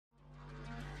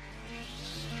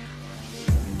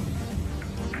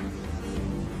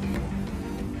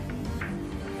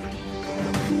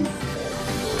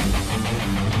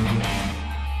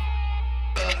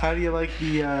How do you like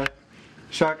the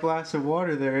shot glass of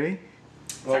water there, eh?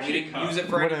 Well, we didn't use it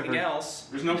for Whatever. anything else.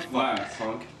 There's no glass.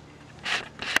 Punk.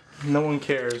 No one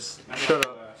cares. Shut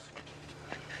up.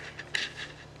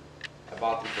 I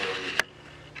bought them for a week.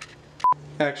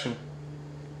 Action.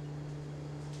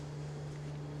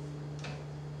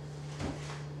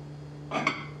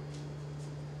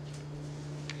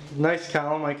 Nice,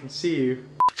 Callum. I can see you.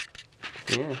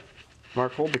 Yeah.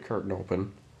 Mark, hold the curtain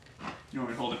open. You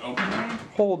want me to hold it open?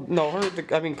 Hold, no,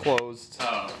 I mean closed.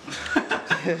 Oh.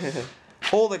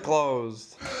 Hold it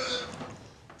closed.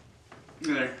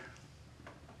 There.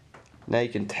 Now you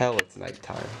can tell it's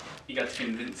nighttime. You got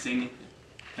convincing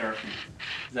therapy.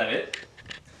 Is that it?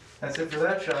 That's it for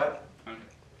that shot. Okay.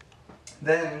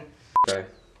 Then. Okay.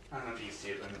 I don't know if you can see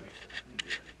it, but anyway.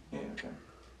 Yeah, okay.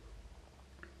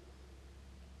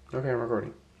 Okay, I'm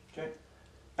recording. Okay.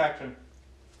 Action.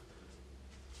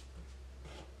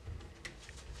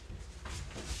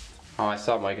 Oh, I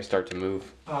saw Micah start to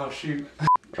move. Oh, shoot.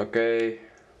 Okay.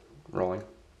 Rolling.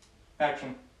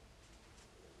 Action.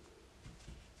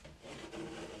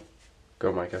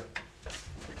 Go, Micah.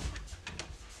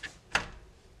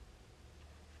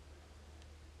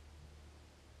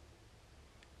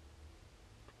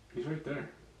 He's right there.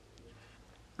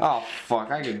 Oh,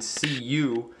 fuck, I can see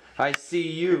you. I see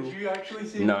you. Did you actually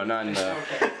see No, me? not in the...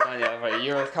 Okay. Not yet, but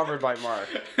you're covered by Mark.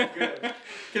 Good.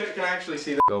 Can I actually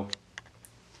see that? Go.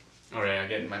 Alright, I'll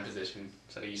get in my position.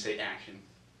 So you say action.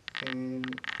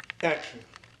 And action.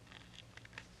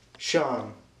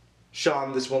 Sean.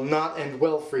 Sean, this will not end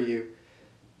well for you.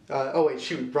 Oh wait,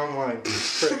 shoot, wrong line.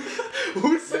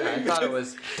 Who's saying Yeah, I thought it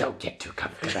was... Don't get too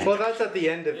comfortable. Well, that's at the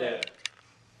end of it.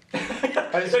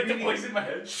 I was the reading voice in my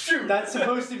head. Shoot! That's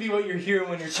supposed to be what you're hearing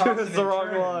when you're talking. That's the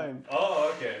wrong line.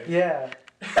 Oh, okay. Yeah.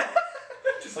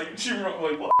 Just like, shoot,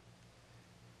 like what?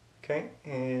 Okay,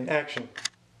 and action.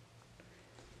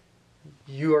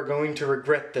 You are going to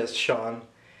regret this, Sean.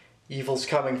 Evil's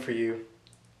coming for you.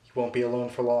 You won't be alone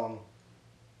for long.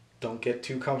 Don't get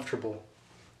too comfortable.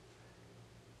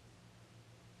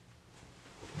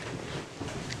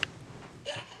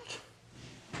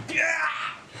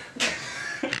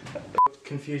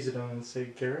 Confuse it on and say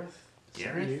Gareth? Is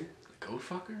that Gareth? you? The goat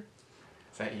fucker?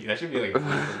 Is that you? That should be like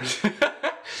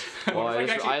Bloopers. Well, I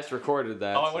just recorded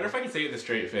that. Oh, I wonder if I can say it with a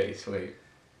straight face. Wait.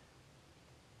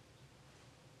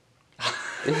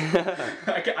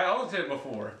 I almost said it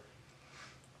before.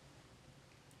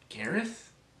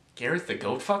 Gareth? Gareth the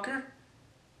goat fucker?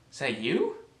 Is that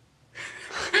you?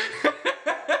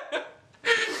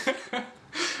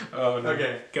 Oh no.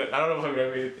 Okay. Good. I don't know if I'm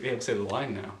gonna be able to say the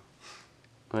line now.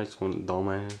 I just want to dull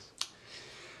my ass.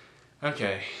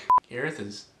 Okay. Gareth,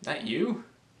 is that you?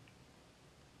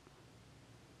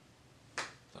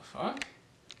 The fuck?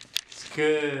 It's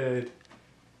good.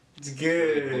 It's It's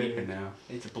good. bleeping now.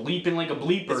 It's bleeping like a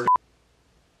bleeper.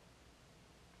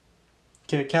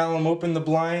 Okay, Callum, open the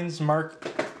blinds. Mark,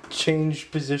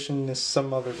 change position to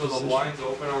some other So the position. blinds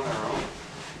open on their own?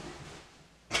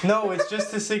 No, it's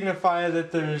just to signify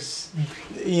that there's,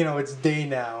 you know, it's day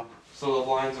now. So the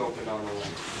blinds open on their own.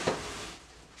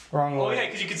 Wrong Oh way. yeah,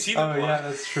 because you can see the Oh blood. yeah,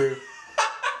 that's true.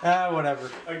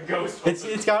 Whatever. A ghost.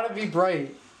 It's gotta be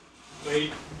bright.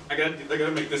 Wait, I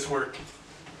gotta make this work.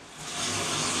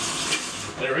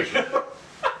 There we go.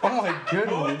 Oh my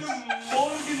goodness.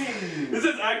 This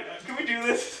is. Can we do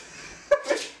this?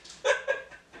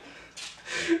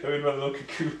 I made my little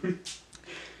cocoon.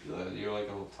 You're like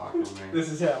a little taco man. This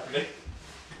is happening.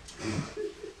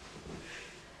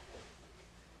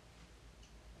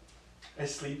 I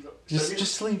sleep.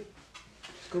 Just sleep.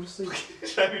 Just go to sleep.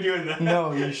 Should I be doing that?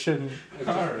 No, you shouldn't.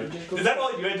 Alright. Is that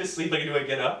all you had to sleep? Like, do I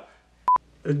get up?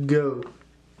 Go.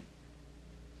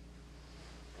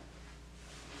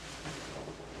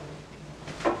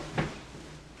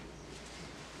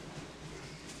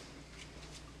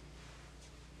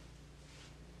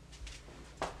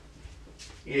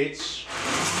 It's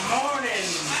morning,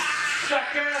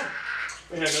 sucker!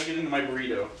 Wait, I gotta get into my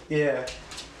burrito. Yeah.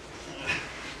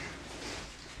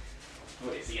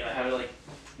 Wait, so you gotta have it like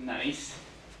nice.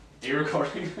 Are you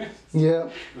recording this? Yeah.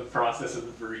 The process of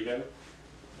the burrito?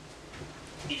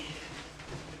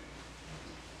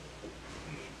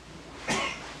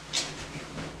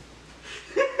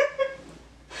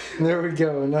 There we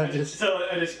go. Not just. So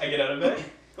I get out of bed?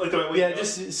 Like, do I wake Yeah, up?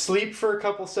 just sleep for a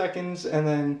couple seconds and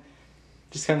then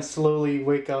just kind of slowly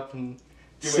wake up and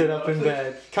sit up in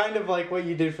bed. Kind of like what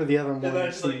you did for the other And then I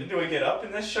morning. just like, do I get up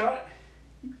in this shot?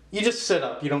 You just sit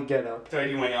up. You don't get up. Do I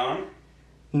do my arm?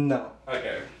 No.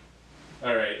 Okay.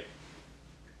 Alright.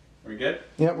 We good?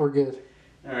 Yep, we're good.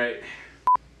 Alright.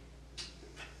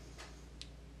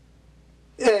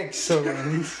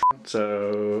 Excellent.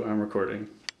 So I'm recording.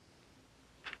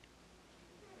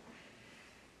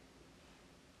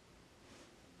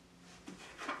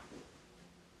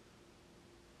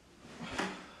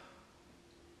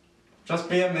 Just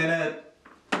be a minute.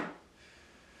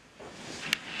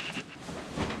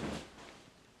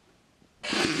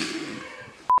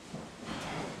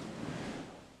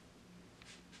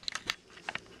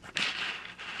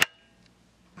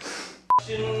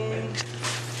 Mission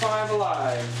 5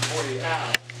 alive. Boy,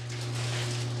 ow.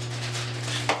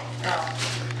 Ow.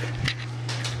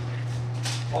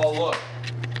 Oh, look.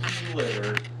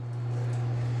 Liver.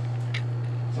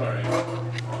 Sorry.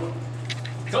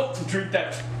 Don't drink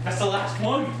that. That's the last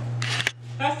one.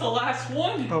 That's the last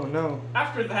one. Oh no.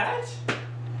 After that,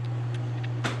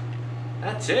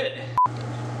 that's it.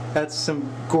 That's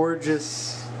some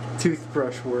gorgeous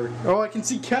toothbrush work. Oh, I can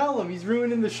see Callum. He's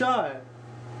ruining the shot.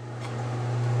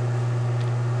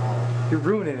 You're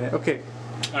ruining it. Okay,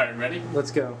 All right, ready?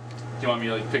 let's go. Do you want me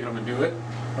to like pick it up and do it,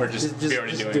 or just be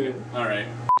already just doing do it? All right.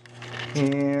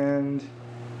 And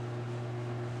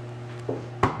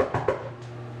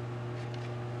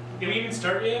Did we even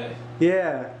start yet?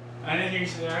 yeah. I didn't hear you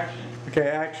say action. Okay,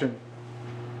 action.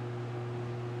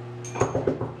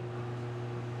 Oh,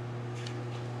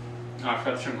 I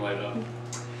forgot to turn the light off.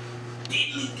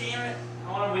 Damn it!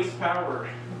 I want to waste power.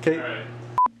 Okay. All right.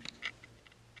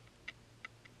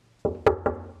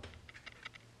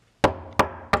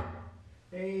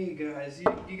 Hey guys,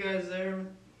 you guys there?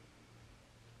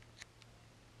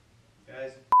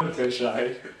 Guys. Okay,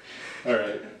 shy. All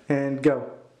right. And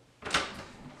go.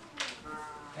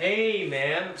 Hey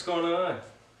man, what's going on?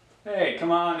 Hey,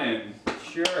 come on in.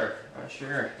 Sure,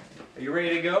 sure. Are you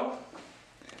ready to go?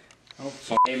 Oh,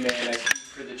 Hey man, I keep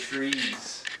for the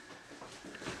trees.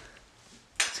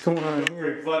 what's going on Bring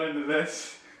here? blood into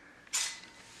this.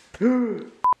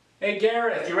 Hey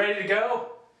Gareth, you ready to go?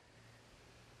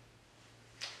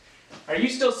 Are you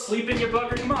still sleeping, you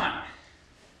bugger? Come on.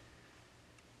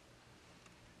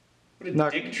 What a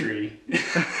Knock- dick tree.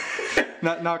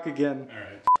 Not knock again. All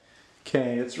right.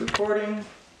 Okay, it's recording.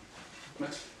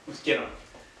 Let's get on.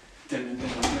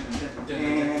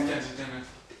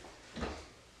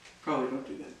 Probably don't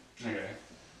do that. Okay.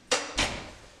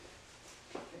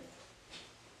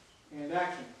 And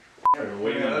action. We're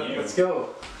waiting on you. Let's go.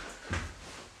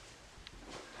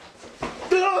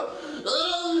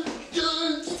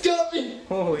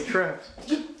 Holy crap.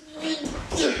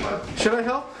 Should I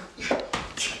help?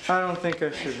 I don't think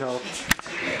I should help.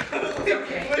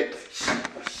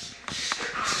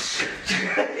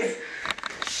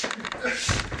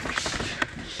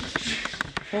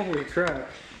 Holy crap.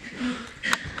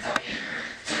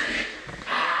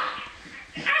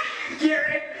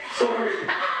 Garrett! Sorry.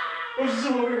 I'm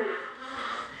sorry.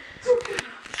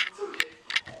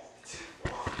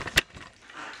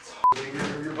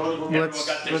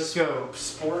 Let's go.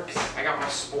 Sports. I got my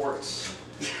sports.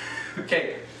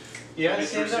 Okay. You gotta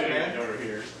stand up, man. Over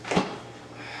here.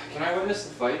 Can I witness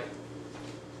the fight?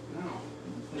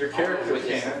 No. Your I'll character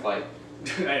witness the can't. fight.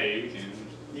 Hey, you can.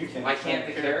 You can. Why can't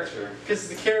the character? Because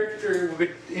the character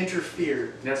would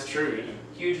interfere. That's true, yeah.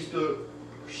 You just be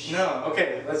No,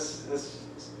 okay, let's to be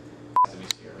serious.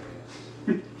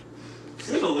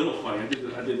 It was a little funny. I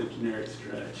did the generic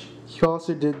stretch. You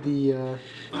also did the,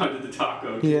 I did the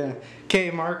taco. yeah. Okay,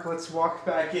 Mark, let's walk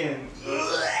back in.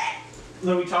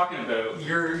 What are we talking about?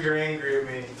 You're angry at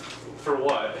me. For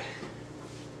what?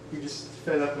 You just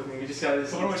fed up with me. You just gotta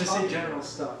What am I just say talking general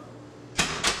stuff.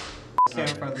 Stand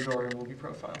in front of the door and we'll be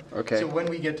profiled. Okay. So when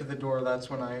we get to the door, that's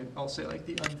when I'll say like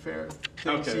the unfair thing.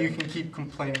 So Okay. you can keep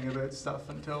complaining about stuff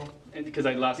until. Because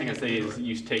the last thing I say is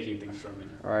you taking things from me.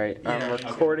 Alright, Yeah. I'm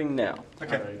recording now.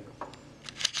 Okay. Alright.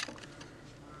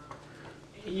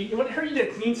 You would hurt you to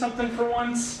clean something for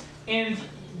once, and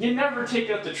you never take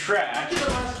out the trash,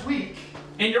 Last week.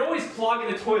 and you're always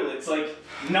clogging the toilets like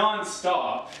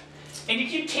non-stop, and you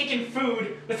keep taking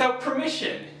food without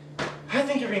permission. I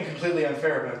think you're being completely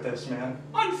unfair about this, man.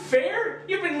 Unfair?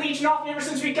 You've been leeching off me ever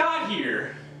since we got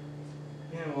here.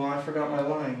 Yeah, well, I forgot my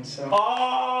line, so.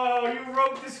 Oh, you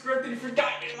wrote the script and you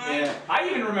forgot your line. Yeah. I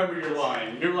even remember your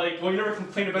line. You're like, well, you never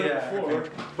complained about it before. okay.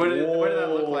 What did that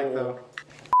look like, though?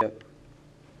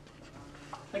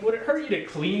 Like, would it hurt you to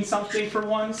clean something for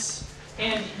once?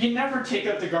 And you never take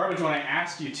out the garbage when I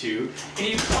asked you to, and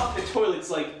you clog the toilets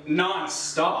like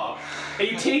non-stop, and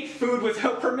you take food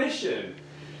without permission.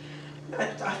 I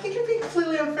think you're being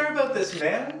completely unfair about this,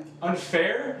 man.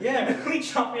 Unfair? Yeah. You've been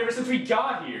leeching off me ever since we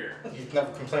got here. You've never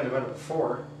complained about it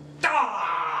before.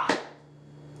 Ah!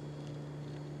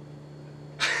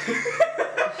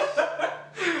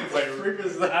 What freak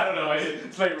is that? I don't know.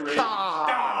 It's like rape.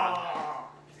 Ah!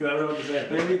 'Cause I don't know what to say.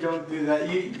 Maybe don't do that.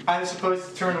 I'm supposed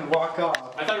to turn and walk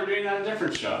off. I thought we were doing that in a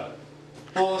different shot.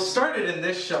 Well, it started in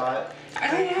this shot.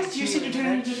 I asked you, said you're doing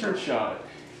it in a different shot.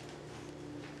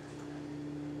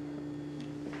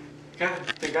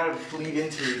 They gotta bleed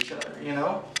into each other, you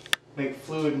know? Make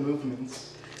fluid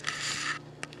movements.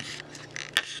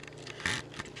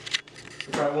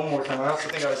 We'll try it one more time. I also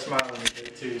think I was smiling a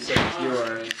bit too, so You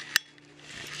are.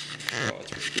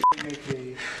 make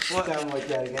me sound like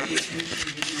that again. You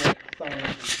make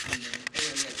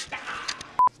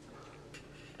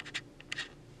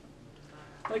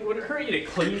Like, would it hurt you to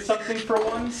clean something for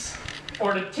once?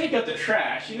 Or to take out the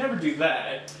trash? You never do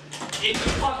that. And you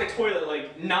clog the toilet,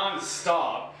 like,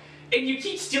 non-stop. And you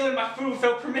keep stealing my food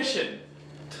without permission.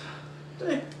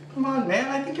 Hey, come on, man.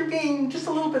 I think you're being just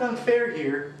a little bit unfair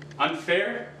here.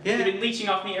 Unfair? Yeah. You've been leeching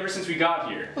off me ever since we got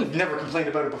here. I've never complained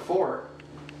about it before.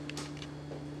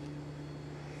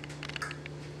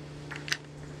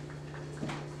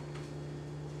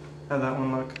 How'd that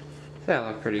one look? That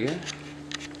looked pretty good.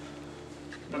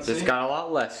 Let's This see. got a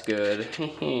lot less good.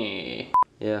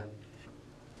 Yeah.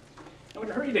 It would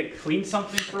hurt you to clean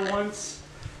something for once.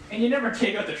 And you never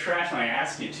take out the trash when I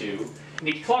ask you to. And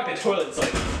you clog the toilets,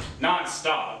 like,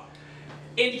 non-stop.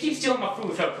 And you keep stealing my food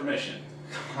without permission.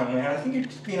 Come on, man. I think you're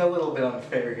just being a little bit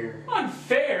unfair here.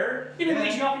 Unfair? You've been Yeah.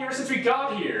 leeching off me ever since we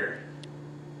got here.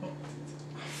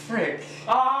 Frick.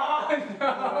 Oh,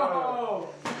 no!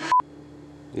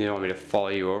 You don't want me to follow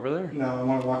you over there? No, I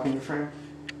want to walk in your frame.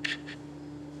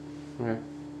 Okay.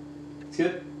 It's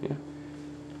good? Yeah.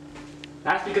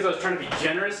 That's because I was trying to be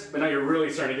generous, but now you're really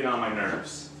starting to get on my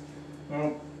nerves.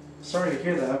 Well, sorry to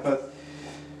hear that, but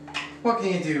what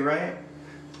can you do, right?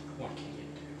 What can you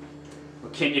do?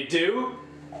 What can you do?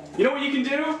 You know what you can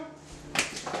do?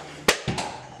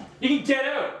 You can get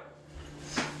out!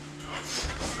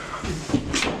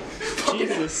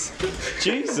 Jesus.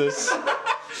 Jesus.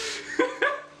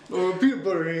 Oh, peanut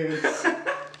butter hands.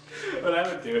 What I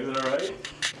would do, is it alright?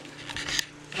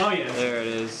 Oh yeah. There it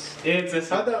is. It's this.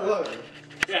 How'd that look?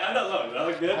 Yeah, how'd that look? That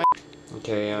look good?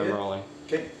 Okay, I'm Good. rolling.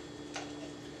 Okay.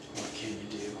 What can you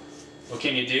do? What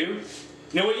can you do?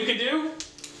 You know what you can do?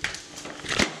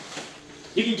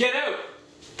 You can get out!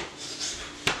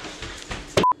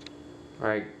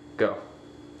 Alright, go.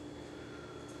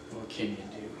 What can you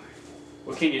do?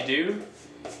 What can you do?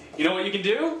 You know what you can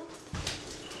do?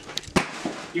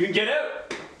 You can get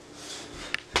out!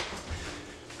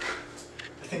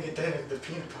 I think it dented the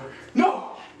peanut butter.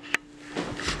 No!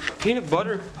 Peanut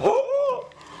butter. Oh!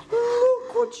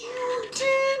 Look what you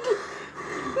did!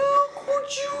 Look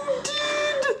what you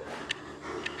did!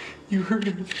 You heard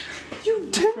it. You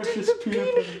dented Precious the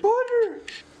peanut peanut butter!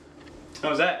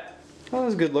 How's that? That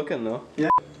was good looking though. You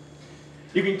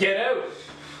can get out!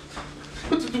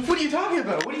 What are you talking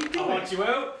about? What are you I doing? want you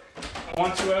out. I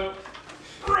want you out.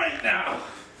 Right now!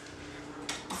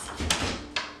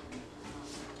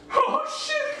 Oh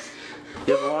shit!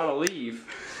 You have a lot to leave.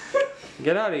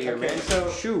 Get out of here, Okay, man.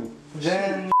 so- Shoo.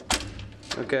 Then,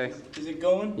 Okay. is it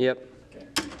going? Yep.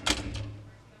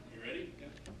 You ready?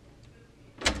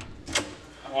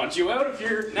 I want you out of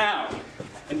here now.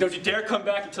 And don't you dare come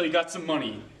back until you got some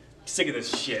money. I'm sick of this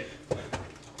shit. I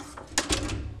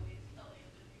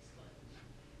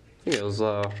think it was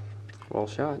well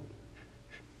shot.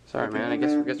 Sorry, man. I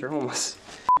guess you're homeless.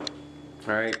 All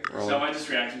right, rolling. So I just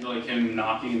reacted to like him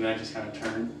knocking and then I just kind of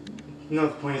turned. No,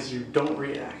 the point is you don't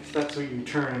react. That's what you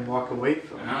turn and walk away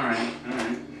from. Alright,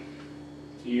 alright.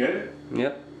 You good?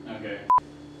 Yep. Okay.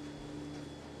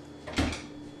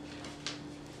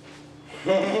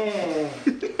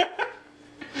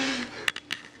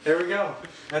 There we go.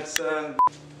 That's,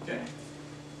 okay.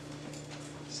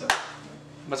 So,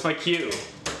 What's my cue?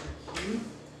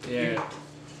 Yeah.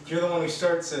 you're the one who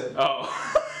starts it. Oh.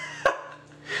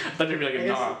 I thought it'd be like I a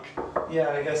guess- knock. Yeah,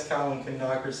 I guess Colin can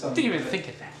knock or something. Didn't even think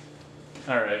of that.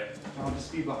 Alright. I'll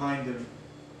just be behind him.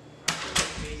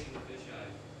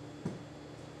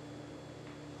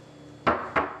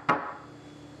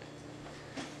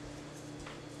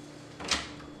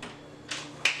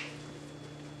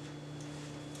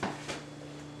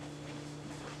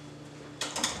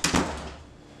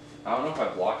 I don't know if I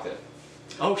blocked it.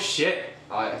 Oh shit.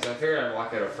 I figured I'd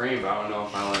block out a frame, but I don't know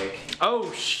if I like. Oh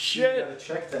You shit. gotta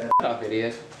check that. Shut up,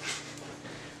 idiot.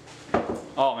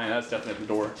 Oh man, that's definitely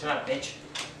the door. Shut up, bitch.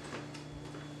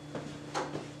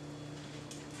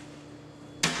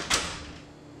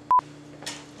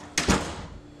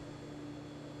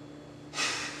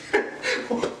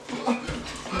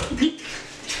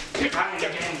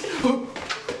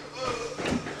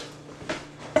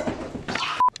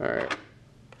 Alright.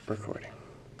 Recording.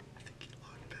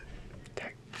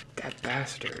 That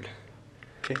bastard.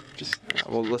 Okay, just.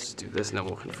 Well, let's do this and then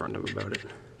we'll confront him about it.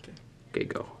 Okay,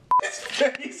 go. His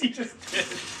face, he just did.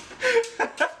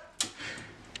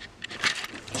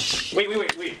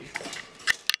 Wait.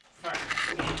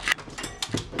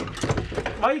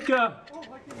 Micah!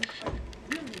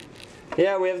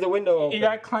 Yeah, we have the window open. You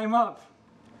gotta climb up.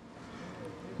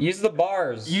 Use the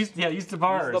bars. Use the bars. Use the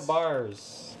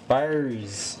bars.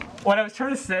 Bars. What I was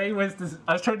trying to say was this,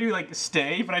 I was trying to do like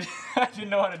stay, but I didn't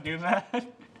know how to do that.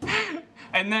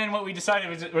 And then what we decided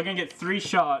was that we're gonna get 3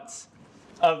 shots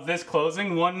of this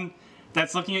closing. One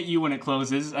that's looking at you when it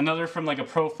closes, another from like a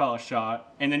profile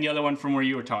shot, and then the other one from where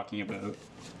you were talking about.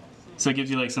 So it gives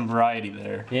you like some variety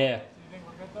there. Yeah. Do you think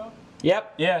we're good though?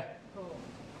 Yep. Yeah.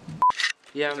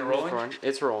 Yeah, Is it rolling?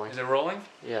 It's rolling. Is it rolling?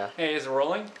 Yeah. Hey, is it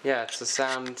rolling? Yeah, it's a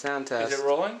sound test. Is it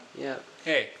rolling? Yeah.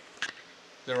 Hey,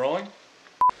 is it rolling?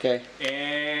 Okay.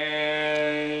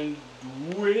 And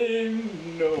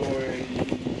wind noise.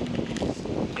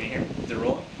 Can you hear me? Is it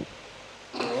rolling?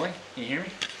 Is it rolling? Can you hear me?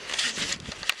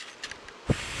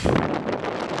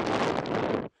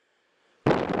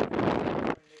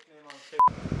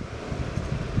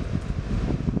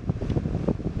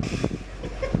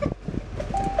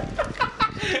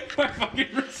 My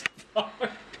fucking response.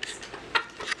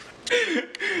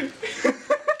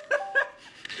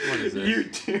 What is this? You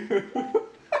too.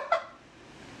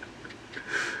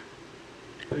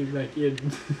 Back in.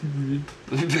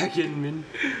 Back in, man.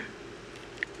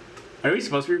 Are we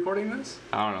supposed to be recording this?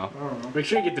 I don't know. I don't know. Make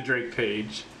sure you get the Drake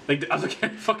page. Like, I'm looking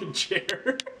at the fucking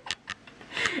chair.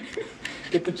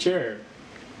 Get the chair.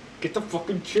 Get the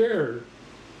fucking chair.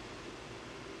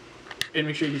 And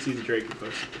make sure you can see the Drake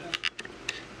post.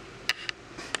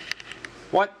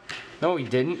 What? No, he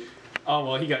didn't. Oh,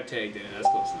 well, he got tagged in. That's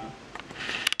close enough.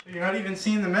 You're not even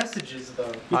seeing the messages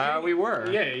though. We were.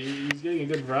 Yeah, he's getting a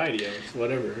good variety of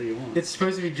whatever you want. It's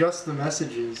supposed to be just the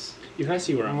messages. You can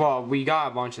see where I'm. Well, we got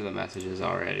a bunch of the messages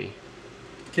already.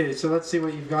 Okay, so let's see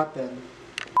what you've got then.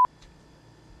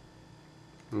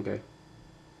 Okay.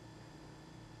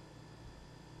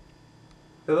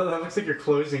 That looks like you're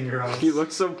closing your eyes. He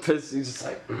looks so pissed. He's just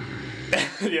like.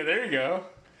 Yeah, there you go.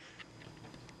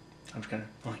 I'm just gonna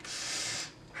like.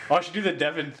 Oh, I should do the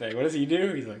Devin thing. What does he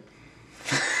do? He's like.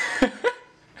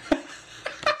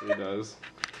 That's what he does.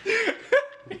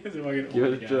 He's a fucking Give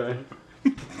old it a guy.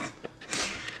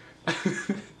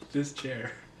 This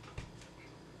chair.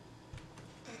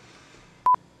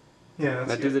 Yeah, that's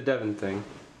Now do good. the Devin thing.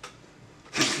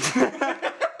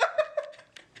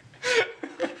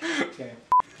 Okay.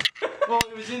 Well,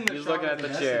 it was in the He's shot looking of at the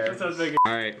message. chair. That sounds big.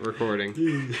 Alright, recording.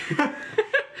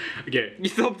 Okay. You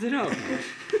thumbed it up.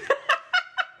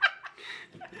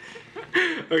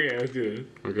 Okay, let's do this.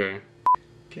 Okay.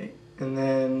 Okay, and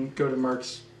then go to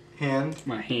Mark's hand.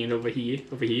 My hand over here.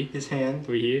 Over here. His hand.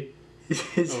 Over here.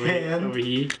 His Over hand. Here, over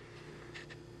here.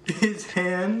 His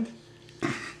hand. Are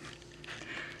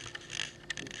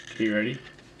you ready?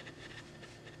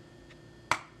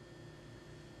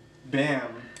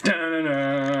 Bam.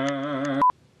 Da-na-na.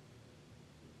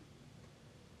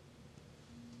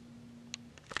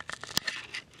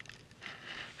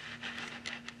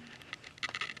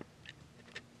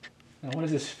 Now what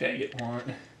does this faggot want?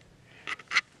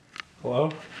 Hello?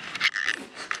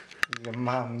 Your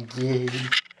mom gay.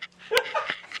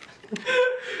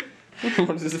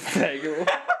 What is this faggot?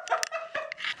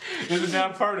 This is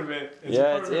not part of it.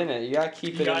 Yeah, it's in it. You gotta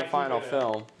keep it in gotta the keep final it in.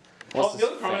 film. Well, What's the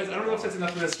other this problem is, I don't know if faggot that's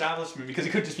enough of an establishment because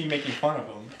he could just be making fun of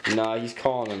him. want? Nah, he's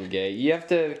calling him gay. You have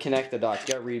to connect the dots.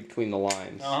 You gotta read between the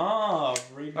lines. Oh,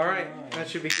 read Alright, that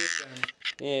should be good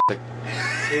then. Yeah.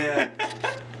 Yeah.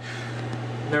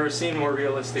 Never seen more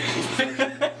realistic.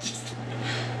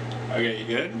 Okay, you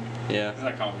good? Yeah. It's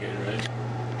not complicated, right?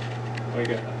 We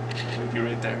got you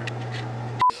right there.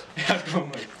 Yeah, go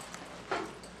like.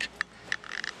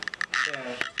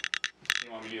 Yeah.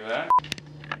 You want me to do that?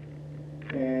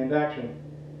 And action.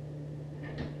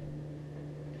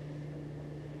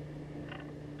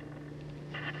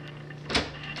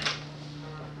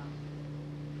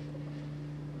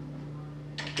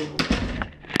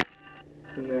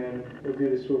 And then we'll do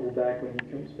the swivel back when he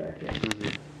comes back in.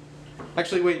 Mhm.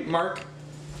 Actually, wait, Mark.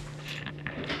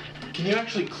 Can you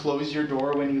actually close your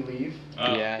door when you leave?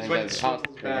 Yeah, I think When it that's how it's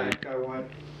swivels triggered. back, I want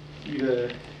you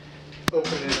to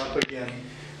open it up again.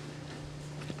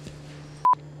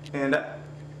 And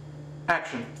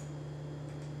action.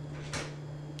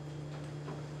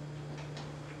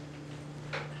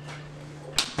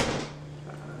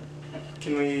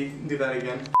 Can we do that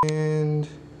again? And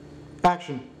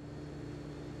action.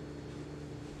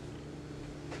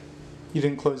 You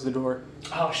didn't close the door.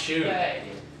 Oh shoot.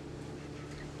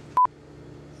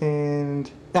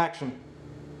 And action.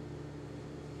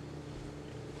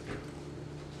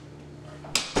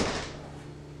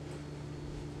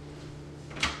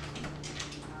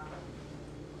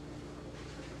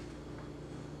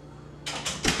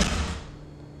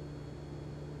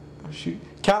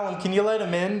 Callum, can you let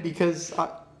him in? Because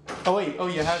oh wait, oh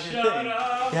you have your thing.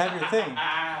 Up. You have your thing.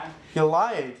 You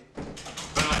lied.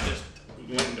 I just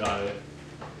one guy.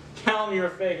 Tell him you're a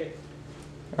faggot.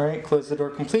 All right, close the door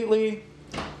completely.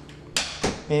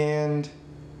 And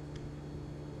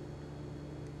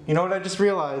you know what I just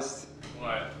realized?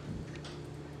 What?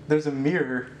 There's a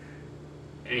mirror.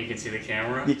 And you can see the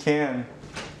camera? You can.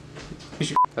 You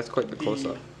should That's quite the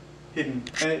close-up. hidden.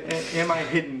 Am I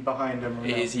hidden behind him or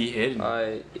no? Is he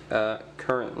hidden?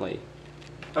 Currently.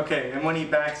 Okay, and when he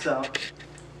backs up,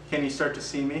 can you start to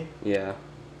see me? Yeah.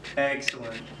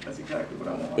 Excellent. That's exactly what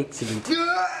I want. Excellent.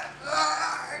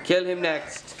 Kill him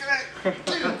next.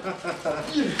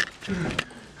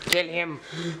 Kill him.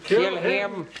 Kill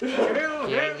him.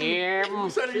 Kill him.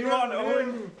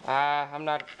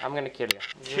 I'm gonna kill you.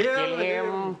 Kill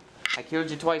him. I killed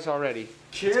you twice already.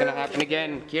 It's gonna happen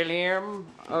again. Kill him.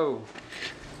 Oh.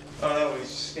 Oh no, he's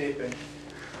escaping.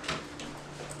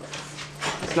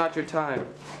 It's not your time.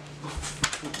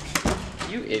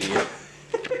 You idiot.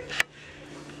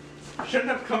 Shouldn't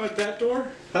have come at that door?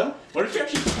 Huh? What if you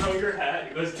actually throw your hat,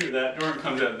 it goes through that door and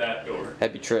comes out that door?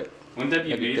 That'd be trip. Wouldn't that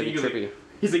be That'd amazing? be trippy.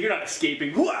 He's like, you're not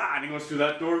escaping. Wah! And he goes through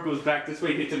that door, goes back this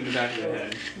way, hits him in the back of the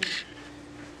head.